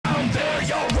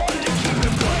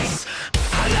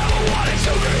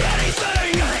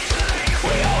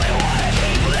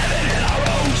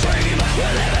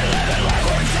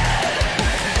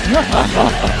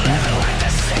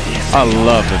I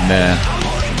love it, man.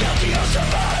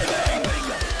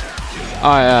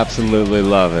 I absolutely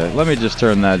love it. Let me just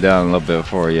turn that down a little bit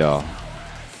for y'all.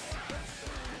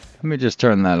 Let me just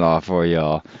turn that off for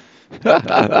y'all.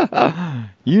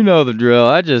 You know the drill.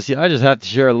 I just have to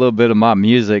share a little bit of my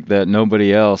music that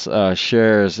nobody else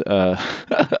shares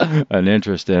an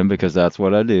interest in, because that's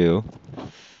what I do.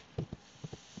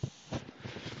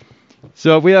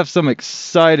 So we have some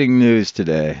exciting news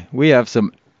today.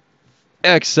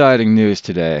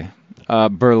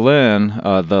 Berlin,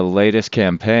 the latest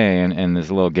campaign in this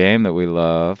little game that we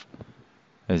love,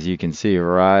 as you can see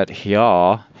right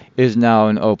here, is now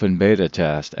an open beta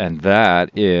test, and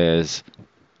that is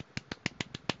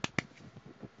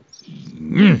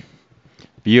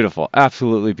beautiful,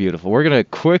 absolutely beautiful. We're going to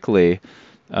quickly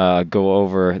go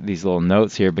over these little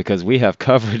notes here because we have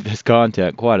covered this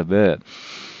content quite a bit.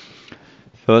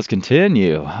 So let's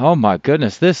continue. Oh my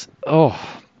goodness, the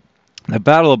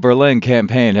Battle of Berlin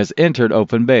campaign has entered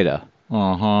open beta.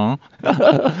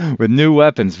 With new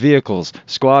weapons, vehicles,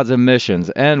 squads, and missions,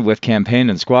 and with campaign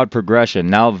and squad progression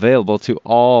now available to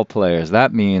all players.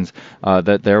 That means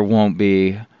that there won't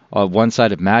be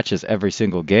one-sided matches every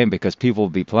single game because people will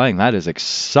be playing. That is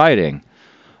exciting.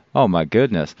 Oh my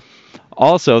goodness.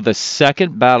 Also, the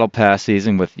second Battle Pass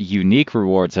season with unique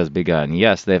rewards has begun.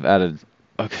 Yes, they've added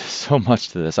so much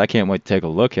to this. I can't wait to take a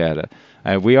look at it.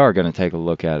 We are going to take a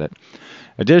look at it.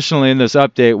 Additionally, in this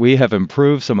update, we have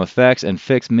improved some effects and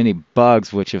fixed many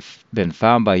bugs which have been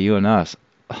found by you and us.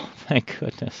 Oh, thank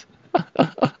goodness.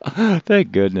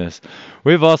 Thank goodness.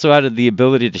 We've also added the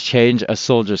ability to change a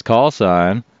soldier's call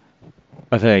sign.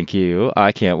 Thank you.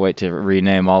 I can't wait to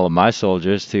rename all of my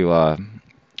soldiers to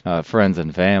friends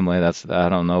and family. I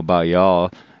don't know about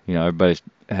y'all. You know, everybody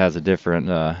has a different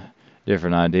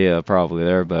idea probably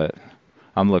there, but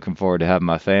I'm looking forward to having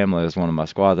my family as one of my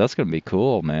squads. That's going to be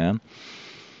cool, man.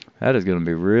 That is going to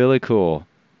be really cool.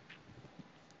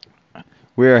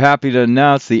 We are happy to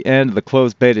announce the end of the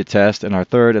closed beta test in our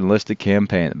third enlisted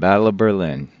campaign, the Battle of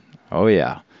Berlin. Oh,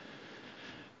 yeah.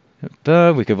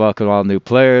 We could welcome all new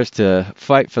players to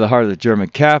fight for the heart of the German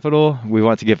capital. We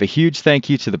want to give a huge thank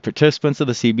you to the participants of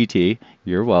the CBT.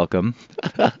 You're welcome.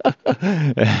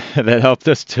 That helped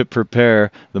us to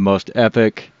prepare the most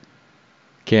epic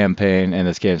campaign in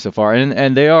this game so far.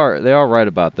 And they are right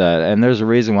about that. And there's a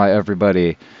reason why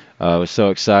everybody was so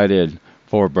excited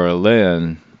for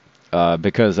Berlin,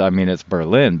 because, I mean, it's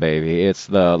Berlin, baby. It's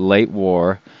the late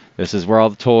war. This is where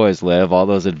all the toys live, all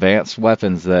those advanced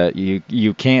weapons that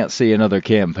you can't see in other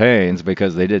campaigns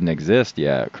because they didn't exist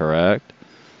yet, correct?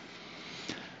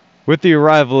 With the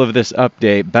arrival of this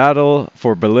update, Battle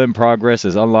for Berlin Progress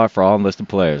is unlocked for all enlisted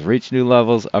players. Reach new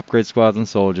levels, upgrade squads and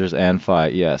soldiers, and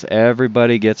fight. Yes,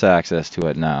 everybody gets access to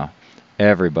it now.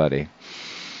 Everybody.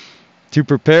 To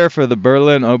prepare for the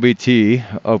Berlin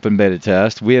OBT, open beta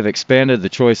test, we have expanded the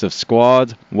choice of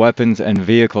squads, weapons, and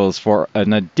vehicles for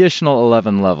an additional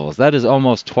 11 levels. That is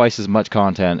almost twice as much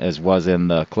content as was in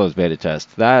the closed beta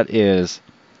test. That is...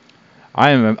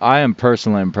 I am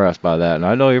personally impressed by that, and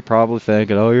I know you're probably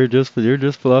thinking, oh, you're just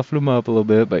fluffing them up a little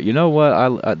bit, but you know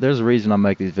what? There's a reason I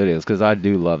make these videos, because I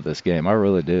do love this game. I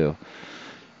really do.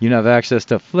 You have access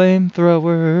to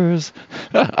flamethrowers,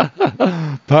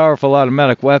 powerful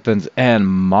automatic weapons, and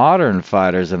modern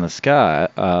fighters in the sky,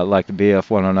 like the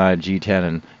BF-109, G-10,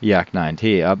 and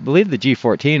Yak-9T. I believe the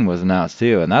G-14 was announced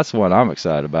too, and that's what I'm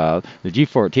excited about. The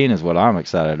G-14 is what I'm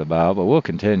excited about, but we'll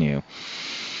continue.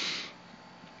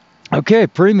 Okay,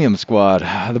 Premium Squad.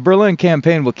 The Berlin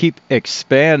campaign will keep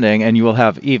expanding, and you will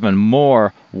have even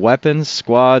more weapons,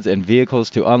 squads, and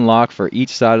vehicles to unlock for each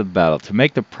side of the battle. To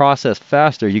make the process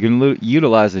faster, you can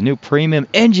utilize the new Premium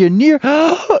Engineer...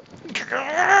 Oh,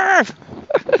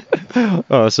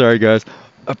 sorry, guys.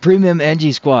 Premium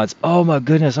Engie Squads. Oh, my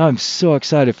goodness. I'm so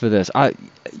excited for this.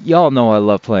 Y'all know I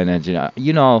love playing Engineer.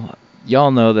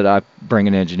 Y'all know that I bring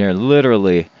an Engineer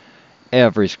literally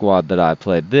every squad that I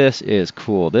played. This is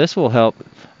cool. This will help.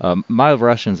 My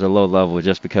Russians are low level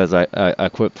just because I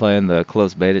quit playing the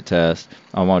closed beta test.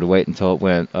 I wanted to wait until it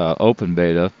went open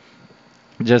beta,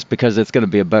 just because it's going to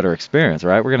be a better experience,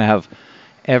 right? We're going to have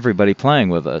everybody playing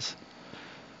with us.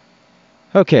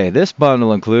 Okay, this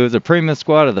bundle includes a premium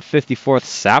squad of the 54th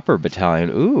Sapper Battalion.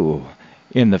 Ooh,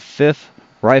 in the 5th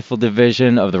Rifle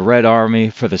Division of the Red Army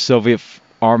for the Soviet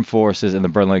Armed Forces in the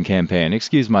Berlin campaign.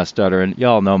 Excuse my stuttering.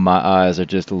 Y'all know my eyes are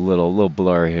just a little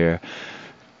blurry here.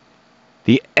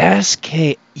 The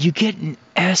SK... You get an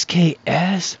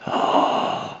SKS?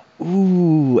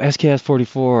 Ooh,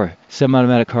 SKS-44.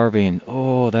 Semi-automatic carbine.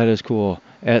 Oh, that is cool.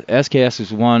 SKS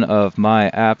is one of my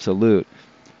absolute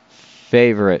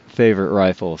favorite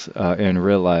rifles in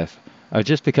real life.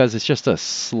 Just because it's just a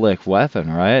slick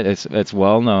weapon, right? It's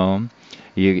well known.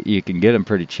 You can get them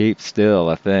pretty cheap still,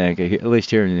 I think, at least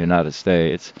here in the United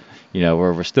States. Where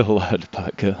we're still allowed to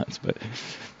buy guns, but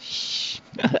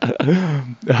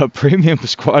a premium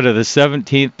squad of the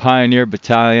 17th Pioneer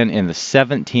Battalion in the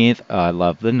 17th. I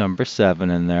love the number 7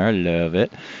 in there. I love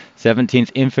it.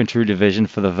 17th Infantry Division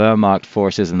for the Wehrmacht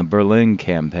forces in the Berlin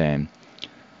campaign.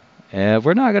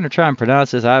 We're not going to try and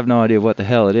pronounce this. I have no idea what the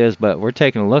hell it is, but we're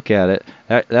taking a look at it.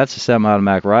 That's a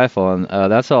semi-automatic rifle, and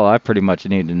that's all I pretty much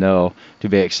need to know to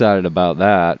be excited about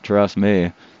that. Trust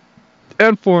me.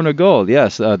 And 400 gold,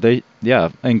 yes.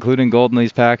 Including gold in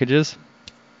these packages.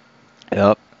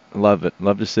 Yep, love it.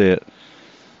 Love to see it.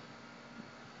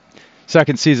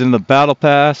 Second season of the Battle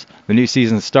Pass. The new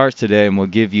season starts today and will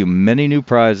give you many new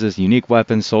prizes, unique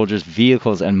weapons, soldiers,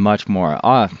 vehicles, and much more.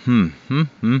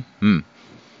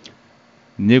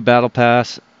 New Battle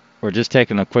Pass. We're just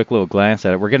taking a quick little glance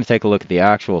at it. We're going to take a look at the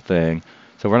actual thing,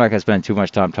 so we're not going to spend too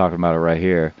much time talking about it right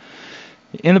here.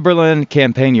 In the Berlin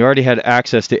campaign, you already had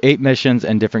access to 8 missions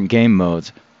and different game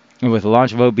modes. And with the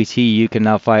launch of OBT, you can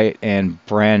now fight in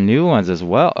brand new ones as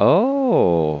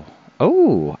well.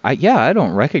 I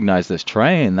don't recognize this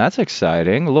train. That's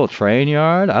exciting. A little train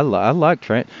yard. I like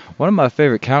train. One of my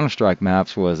favorite Counter-Strike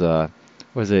maps was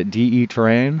it DE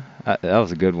Train? That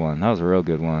was a good one. That was a real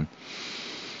good one.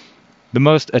 The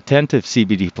most attentive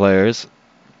CBD players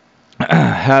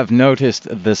have noticed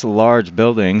this large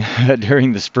building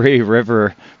during the Spree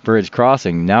River Bridge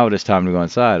crossing. Now it is time to go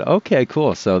inside. Okay,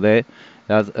 cool. So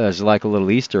that's like a little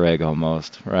Easter egg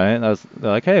almost, right?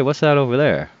 They're like, hey, what's that over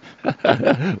there?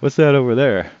 What's that over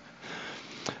there?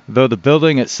 Though the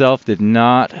building itself did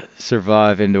not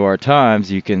survive into our times,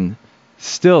 you can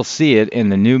still see it in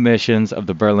the new missions of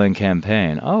the Berlin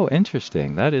campaign. Oh,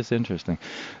 interesting. That is interesting.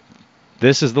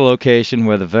 This is the location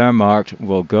where the Wehrmacht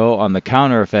will go on the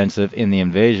counteroffensive in the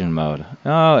invasion mode.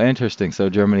 Oh, interesting. So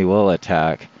Germany will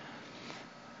attack.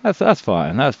 That's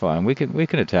fine. That's fine. We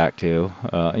can attack too.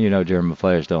 German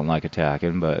players don't like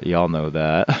attacking, but y'all know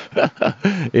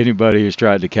that. Anybody who's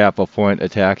tried to cap a point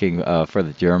attacking for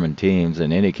the German teams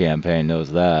in any campaign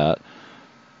knows that.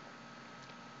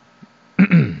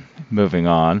 Moving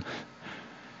on.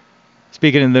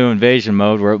 Speaking of the invasion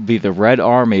mode, where it will be the Red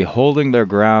Army holding their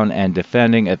ground and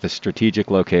defending at the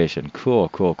strategic location. Cool.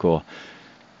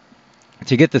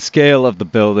 To get the scale of the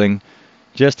building,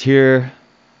 just here,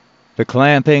 the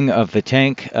clamping of the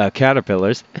tank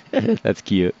caterpillars. That's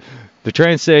cute. The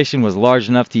train station was large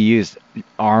enough to use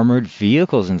armored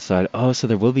vehicles inside. Oh, so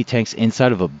there will be tanks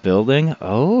inside of a building?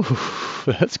 Oh,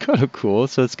 that's kind of cool.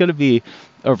 So it's going to be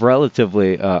a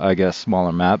relatively,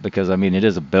 smaller map because, it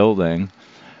is a building.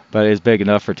 But it's big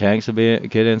enough for tanks to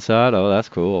get inside. Oh, that's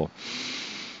cool.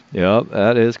 Yep,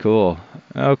 that is cool.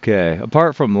 Okay,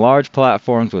 apart from large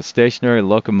platforms with stationary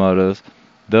locomotives,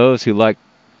 those who like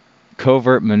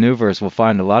covert maneuvers will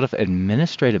find a lot of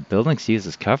administrative buildings to use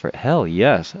as cover. Hell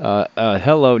yes.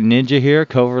 Hello, Ninja here,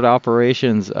 covert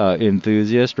operations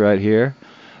enthusiast right here.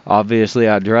 Obviously,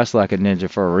 I dress like a ninja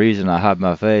for a reason. I hide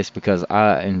my face because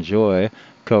I enjoy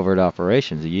covert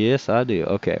operations. Yes, I do.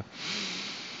 Okay,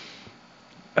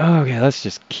 let's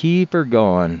just keep her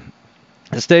going.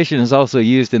 The station is also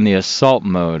used in the assault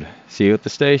mode. See you at the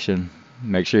station.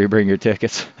 Make sure you bring your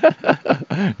tickets.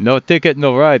 No ticket,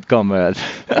 no ride, comrade.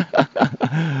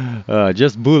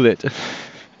 Just bullet.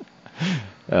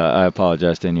 I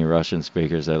apologize to any Russian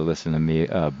speakers that listen to me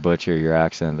butcher your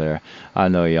accent there. I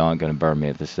know you aren't going to burn me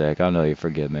at the stake. I know you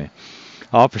forgive me.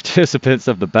 All participants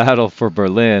of the Battle for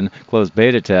Berlin closed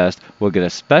beta test will get a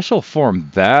special form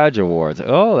badge awards.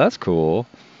 Oh, that's cool.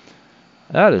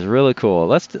 That is really cool.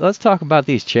 Let's talk about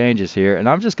these changes here, and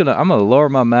I'm gonna lower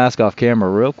my mask off camera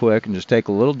real quick and just take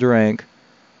a little drink.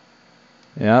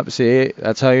 Yep, see,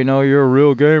 that's how you know you're a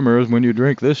real gamer is when you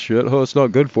drink this shit. Oh, it's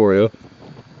not good for you.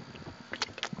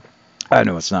 I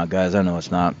know it's not, guys. I know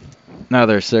it's not. Now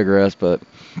there's cigarettes, but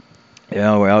we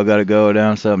all gotta go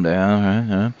down someday. All right,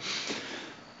 huh?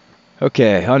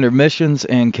 Okay, under missions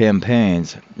and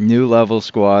campaigns, new level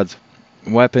squads.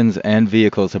 Weapons and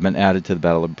vehicles have been added to the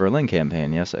Battle of Berlin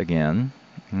campaign. Yes, again.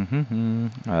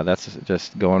 That's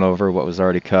just going over what was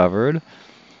already covered.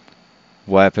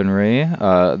 Weaponry,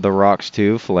 the ROX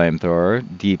 2 flamethrower,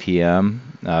 DPM.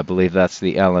 I believe that's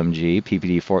the LMG,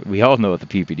 PPD-4. We all know what the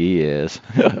PPD is.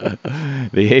 The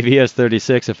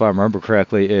AVS-36, if I remember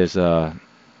correctly, is I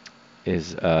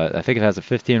think it has a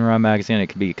 15-round magazine. It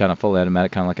could be kind of fully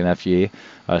automatic, kind of like an FG.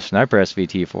 Sniper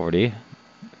SVT-40.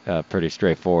 Pretty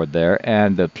straightforward there.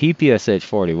 And the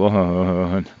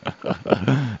PPSH-41.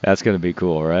 That's going to be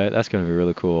cool, right? That's going to be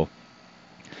really cool.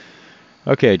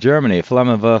 Okay, Germany,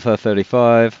 Flammenwerfer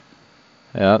 35.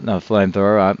 Yeah, no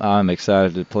flamethrower. I'm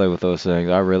excited to play with those things.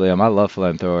 I really am. I love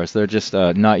flamethrowers. They're just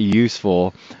not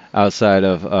useful outside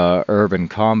of urban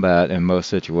combat in most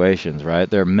situations, right?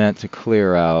 They're meant to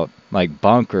clear out like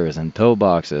bunkers and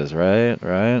pillboxes, right?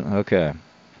 Right? Okay.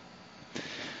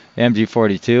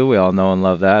 MG42, we all know and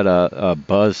love that. A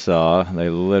buzzsaw. They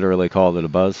literally called it a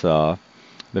buzzsaw.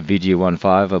 The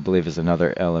VG15, I believe, is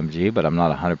another LMG, but I'm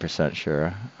not 100%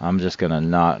 sure. I'm just going to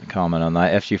not comment on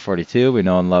that. FG42, we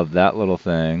know and love that little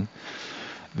thing.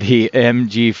 The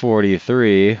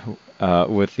MG43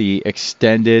 with the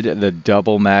extended, the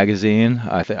double magazine.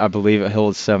 I believe it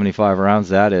holds 75 rounds.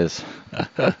 That is,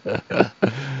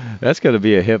 that's going to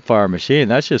be a hip fire machine.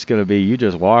 That's just going to be you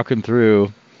just walking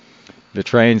through the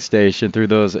train station, through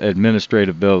those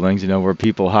administrative buildings, where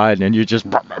people hide, and you just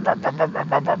light them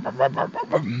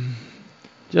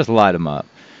up.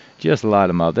 Just light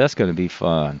them up. That's going to be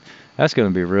fun. That's going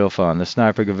to be real fun. The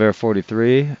Sniper Gewehr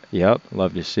 43, yep,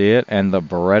 love to see it. And the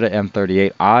Beretta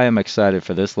M38, I am excited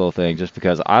for this little thing just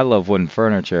because I love wooden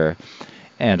furniture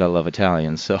and I love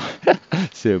Italians, so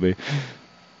sue me.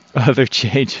 Other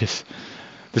changes.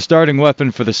 The starting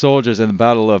weapon for the soldiers in the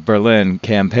Battle of Berlin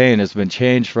campaign has been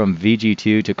changed from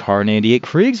VG2 to Kar 98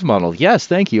 Kriegsmodel. Yes,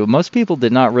 thank you. Most people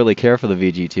did not really care for the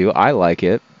VG2. I like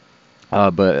it,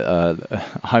 but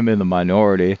I'm in the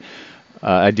minority.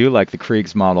 I do like the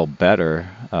Kriegsmodel better,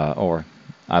 or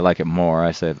I like it more.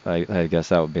 I guess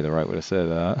that would be the right way to say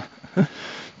that.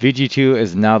 VG2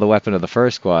 is now the weapon of the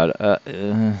first squad.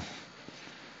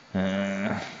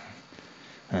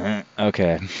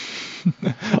 Okay.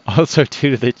 Also,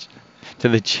 due to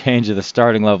the change of the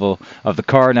starting level of the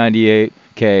Kar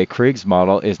 98K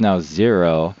Kriegsmodel is now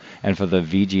 0, and for the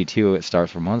VG2 it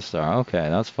starts from 1 star. Okay,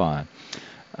 that's fine.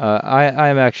 I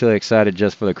am actually excited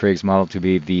just for the Kriegsmodel to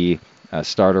be the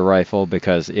starter rifle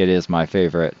because it is my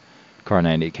favorite Kar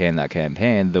 98K in that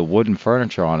campaign. The wooden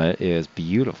furniture on it is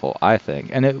beautiful, I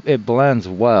think, and it blends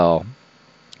well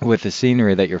with the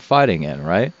scenery that you're fighting in,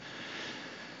 right?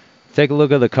 Take a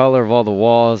look at the color of all the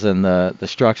walls and the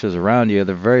structures around you.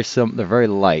 They're very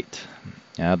light.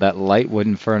 That light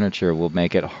wooden furniture will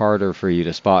make it harder for you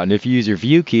to spot. And if you use your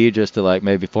view key just to like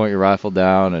maybe point your rifle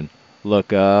down and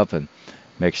look up and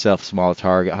make yourself a small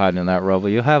target hiding in that rubble,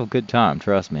 you'll have a good time,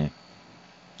 trust me.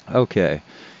 Okay.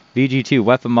 VG2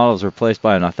 weapon model is replaced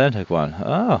by an authentic one.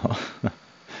 Oh.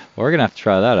 We're going to have to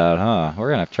try that out, huh? We're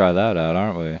going to have to try that out,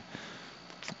 aren't we?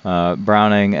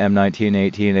 Browning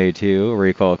M1918A2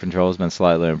 recoil control has been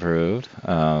slightly improved.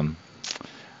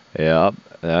 Yep,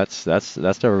 that's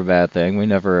never a bad thing. We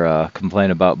never complain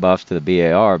about buffs to the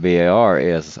BAR. BAR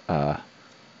is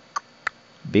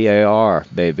BAR,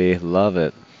 baby, love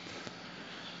it.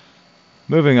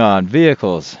 Moving on,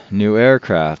 vehicles, new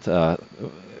aircraft.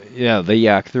 Yeah, the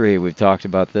Yak-3. We've talked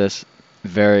about this.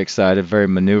 Very excited, very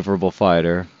maneuverable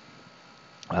fighter.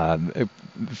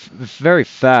 Very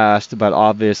fast, but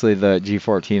obviously the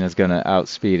G14 is going to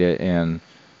outspeed it in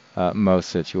most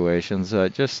situations.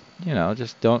 Just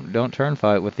don't turn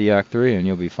fight with the Yak-3 and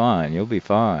you'll be fine. You'll be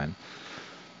fine.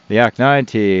 The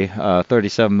Yak-9T,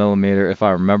 37 millimeter, if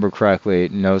I remember correctly,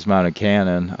 nose-mounted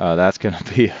cannon. That's going to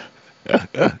be,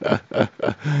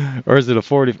 or is it a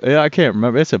 40? Yeah, I can't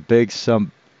remember. It's a big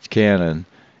cannon.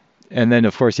 And then,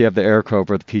 of course, you have the Air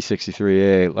Cobra, the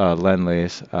P-63A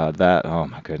Lend-Lease. That, oh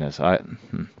my goodness,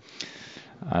 I'm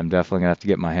definitely going to have to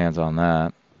get my hands on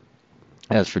that.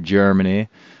 As for Germany,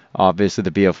 obviously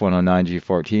the BF-109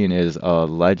 G14 is a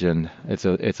legend. It's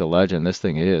a legend. This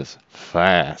thing is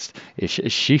fast.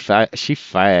 She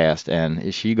fast,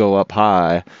 and she go up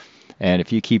high. And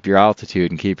if you keep your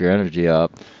altitude and keep your energy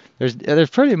up, there's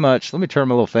pretty much. Let me turn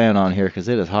my little fan on here because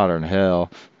it is hotter than hell.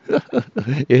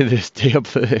 It is damn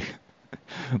thing.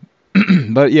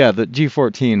 But yeah, the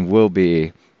G14 will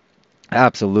be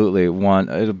absolutely one.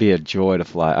 It'll be a joy to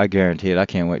fly. I guarantee it. I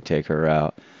can't wait to take her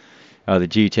out. The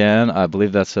G10, I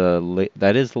believe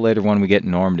that is the later one we get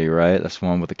in Normandy, right? That's the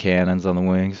one with the cannons on the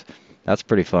wings. That's a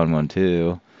pretty fun one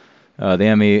too.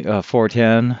 The ME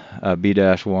 410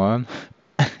 B-1.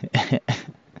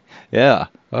 Yeah.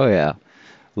 Oh yeah.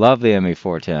 Love the ME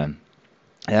 410.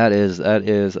 That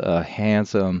is a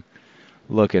handsome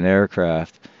looking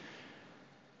aircraft.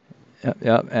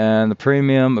 Yep, and the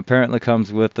premium apparently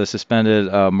comes with the suspended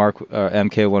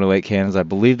MK108 cannons. I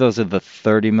believe those are the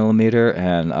 30 millimeter,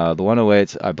 and the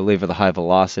 108s I believe are the high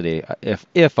velocity,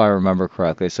 if I remember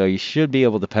correctly. So you should be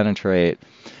able to penetrate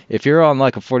if you're on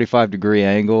like a 45-degree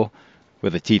angle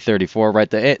with a T-34. Right,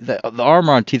 the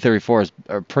armor on T-34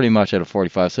 are pretty much at a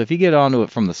 45. So if you get onto it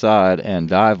from the side and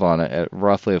dive on it at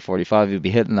roughly a 45, you'll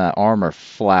be hitting that armor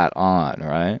flat on,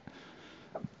 right?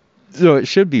 So it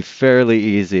should be fairly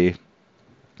easy.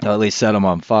 At least set them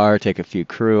on fire, take a few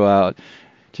crew out,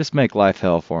 just make life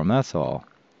hell for them. That's all.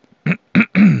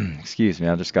 Excuse me,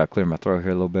 I just got to clear my throat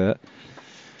here a little bit.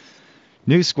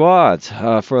 New squads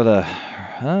for the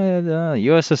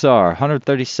USSR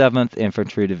 137th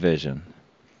Infantry Division.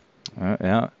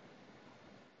 Yeah.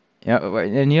 Yeah,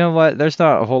 and you know what? There's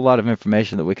not a whole lot of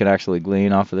information that we can actually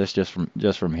glean off of this just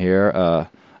from here.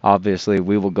 Obviously,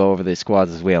 we will go over these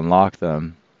squads as we unlock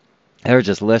them. They're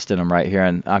just listing them right here,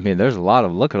 and I mean, there's a lot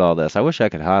of look at all this. I wish I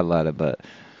could highlight it, but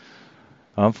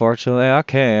unfortunately, I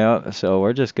can't. So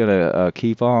we're just gonna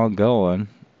keep on going.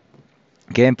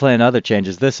 Gameplay and other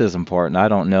changes. This is important. I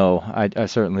don't know. I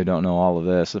certainly don't know all of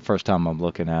this. The first time I'm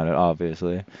looking at it,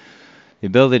 obviously. The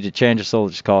ability to change a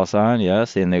soldier's call sign,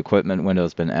 yes, and the equipment window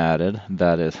has been added.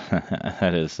 That is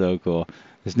that is so cool.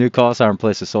 This new call sign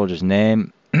replaces a soldier's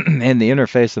name in the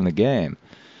interface in the game.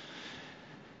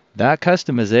 That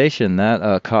customization,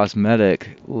 that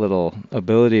cosmetic little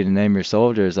ability to name your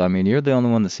soldiers, I mean, you're the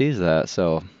only one that sees that.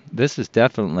 So this is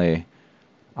definitely,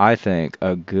 I think,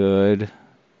 a good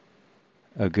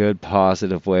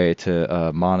positive way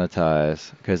to monetize,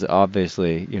 because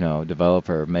obviously, you know,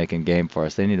 developer making game for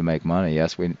us, they need to make money.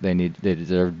 Yes, they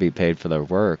deserve to be paid for their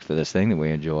work, for this thing that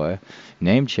we enjoy.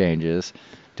 Name changes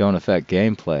don't affect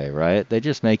gameplay, right? They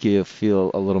just make you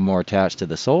feel a little more attached to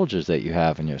the soldiers that you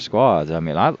have in your squads. I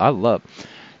mean, I love,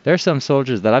 there's some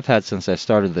soldiers that I've had since I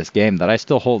started this game that I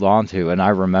still hold on to, and I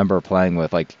remember playing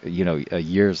with, like, you know,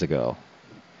 years ago.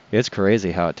 It's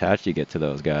crazy how attached you get to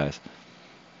those guys.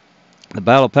 The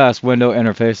Battle Pass window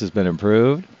interface has been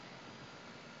improved.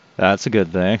 That's a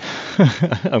good thing.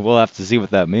 We'll have to see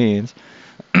what that means.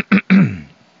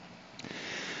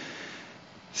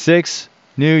 6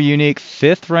 new unique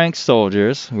 5th ranked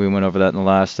soldiers. We went over that in the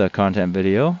last content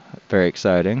video. Very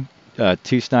exciting.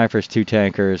 2 snipers, 2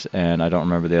 tankers, and I don't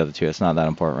remember the other 2. It's not that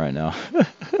important right now.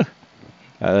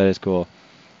 That is cool.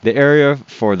 The area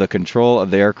for the control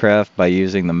of the aircraft by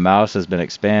using the mouse has been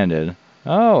expanded.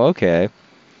 Oh, okay.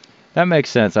 That makes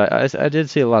sense. I did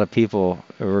see a lot of people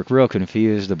who were real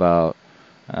confused about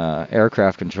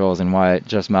aircraft controls and why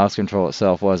just mouse control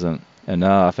itself wasn't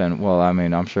enough. And, well, I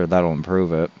mean, I'm sure that'll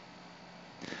improve it.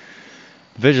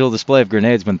 Visual display of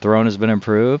grenades when thrown has been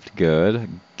improved. Good.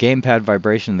 Gamepad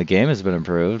vibration in the game has been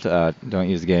improved. Don't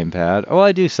use the gamepad. Oh,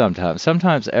 I do sometimes.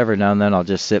 Sometimes every now and then I'll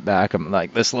just sit back. I'm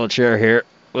like, this little chair here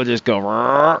will just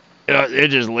go, it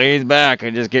just leans back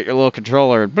and just get your little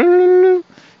controller and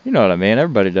you know what I mean?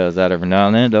 Everybody does that every now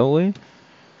and then, don't we?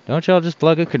 Don't y'all just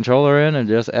plug a controller in and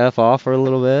just F off for a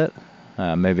little bit?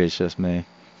 Maybe it's just me.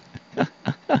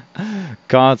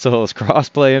 Consoles.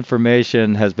 Crossplay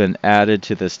information has been added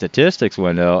to the statistics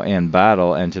window in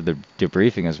battle and to the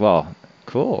debriefing as well.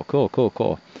 Cool, cool, cool,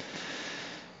 cool.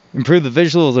 Improve the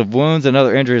visuals of wounds and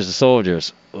other injuries of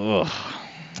soldiers. Ugh.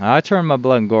 I turned my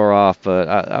blood and gore off, but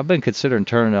I've been considering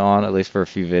turning it on at least for a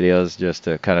few videos just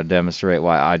to kind of demonstrate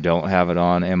why I don't have it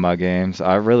on in my games.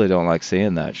 I really don't like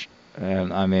seeing that.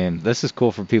 And I mean, this is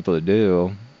cool for people to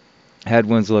do.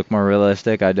 Headwinds look more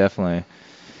realistic. I definitely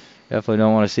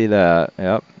don't want to see that.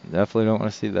 Yep, definitely don't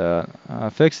want to see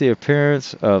that. Fix the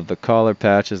appearance of the collar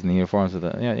patches and the uniforms of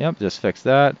the. Yeah, yep, just fix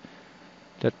that.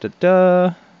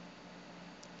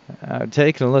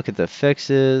 Taking a look at the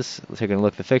fixes.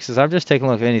 I'm just taking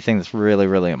a look at anything that's really,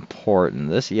 really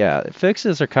important.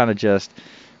 Fixes are kind of just,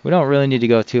 we don't really need to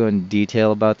go too in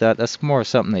detail about that. That's more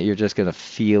something that you're just going to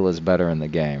feel is better in the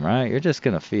game, right? You're just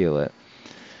going to feel it.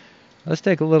 Let's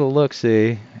take a little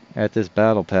look-see at this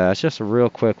battle pass. Just a real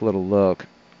quick little look.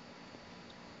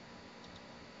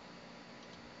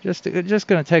 Just going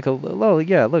to take a little,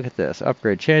 yeah, look at this.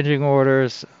 Upgrade changing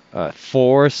orders.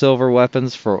 4 silver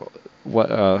weapons for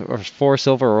or 4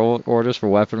 silver orders for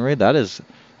weaponry. That is,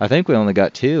 I think we only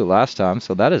got 2 last time,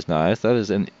 so that is nice. That is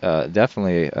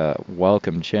definitely a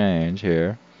welcome change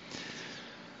here.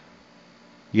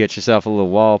 You get yourself a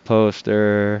little wall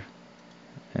poster.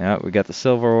 Yeah, we got the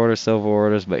silver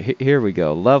orders, but here we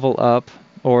go. Level up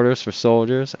orders for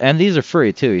soldiers, and these are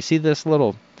free too. You see this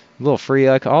little free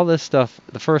icon? All this stuff,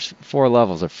 the first 4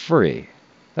 levels are free.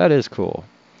 That is cool.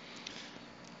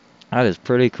 That is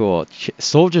pretty cool.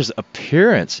 Soldier's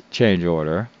appearance change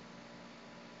order.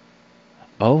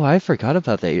 Oh, I forgot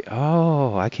about that.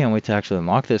 Oh, I can't wait to actually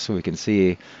unlock this so we can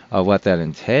see what that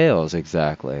entails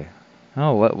exactly.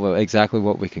 Oh, exactly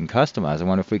what we can customize. I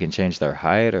wonder if we can change their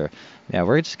height or... Yeah,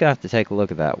 we're just going to have to take a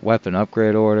look at that. Weapon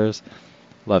upgrade orders.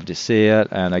 Love to see it.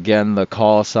 And again, the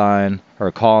call sign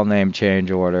or call name change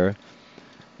order.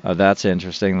 That's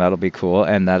interesting. That'll be cool.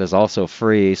 And that is also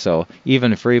free. So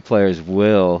even free players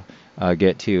will...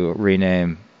 get to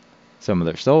rename some of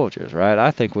their soldiers, right?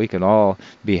 I think we can all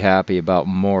be happy about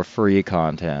more free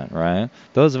content, right?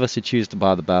 Those of us who choose to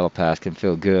buy the battle pass can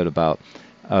feel good about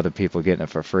other people getting it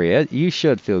for free. You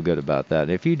should feel good about that.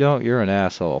 If you don't, you're an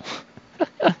asshole.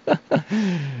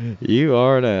 You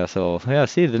are an asshole. Yeah,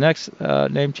 see, the next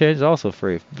name change is also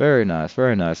free. Very nice,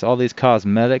 very nice. All these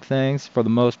cosmetic things, for the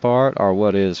most part, are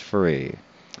what is free.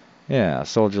 Yeah,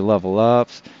 soldier level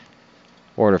ups,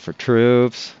 order for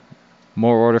troops,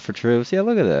 more order for troops. Yeah,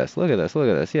 look at this, look at this, look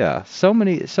at this. Yeah, so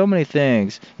many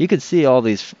things. You can see all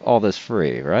this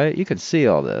free, right? You can see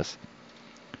all this.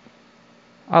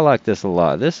 I like this a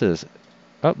lot. This is,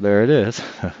 oh, there it is.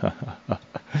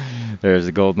 There's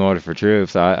the golden order for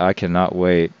troops. I cannot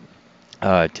wait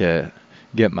to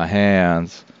get my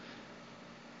hands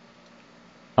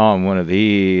on one of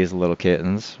these little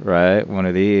kittens, right? One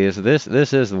of these.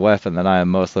 This is the weapon that I am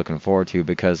most looking forward to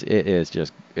because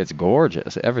it's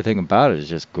gorgeous. Everything about it is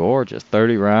just gorgeous.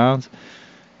 30 rounds,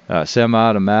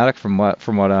 semi-automatic from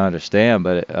what I understand,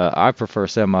 but I prefer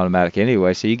semi-automatic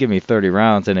anyway. So you give me 30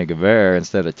 rounds in a Gewehr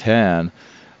instead of 10,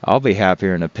 I'll be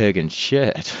happier than a pig in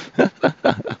shit.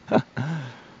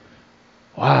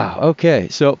 Wow. Okay.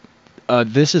 So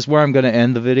this is where I'm going to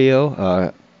end the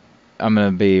video. I'm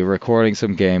going to be recording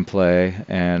some gameplay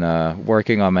and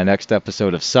working on my next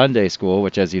episode of Sunday School,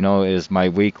 which, as you know, is my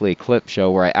weekly clip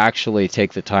show where I actually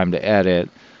take the time to edit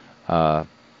my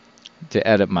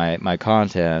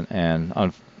content.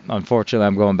 And unfortunately,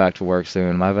 I'm going back to work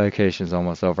soon. My vacation's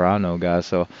almost over. I don't know, guys.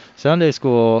 So Sunday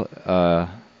School,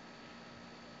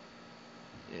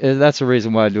 that's the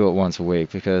reason why I do it once a week,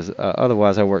 because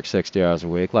otherwise I work 60 hours a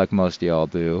week, like most of y'all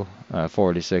do,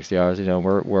 40, 60 hours. You know,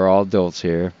 we're all adults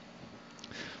here.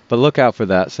 But look out for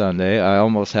that Sunday. I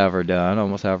almost have her done,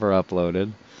 almost have her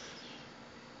uploaded,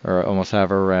 or almost have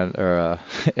her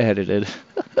edited.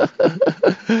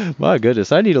 My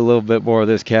goodness, I need a little bit more of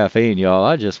this caffeine, y'all.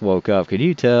 I just woke up. Can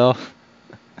you tell?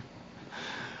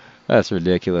 That's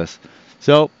ridiculous.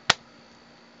 So,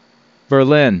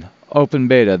 Berlin, open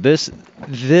beta. This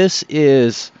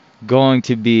is going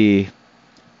to be,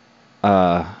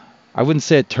 I wouldn't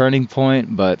say a turning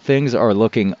point, but things are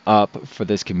looking up for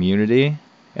this community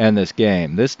and this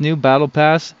game. This new battle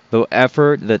pass, the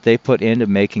effort that they put into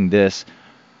making this,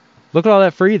 look at all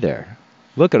that free there.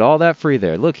 Look at all that free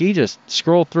there. Look, he just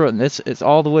scrolled through it, and it's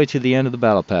all the way to the end of the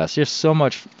battle pass. Just so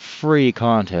much free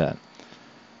content.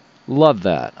 Love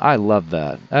that. I love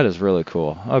that. That is really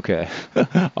cool. Okay,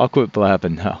 I'll quit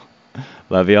blabbing now.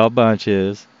 Love y'all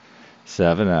bunches.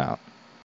 7 out.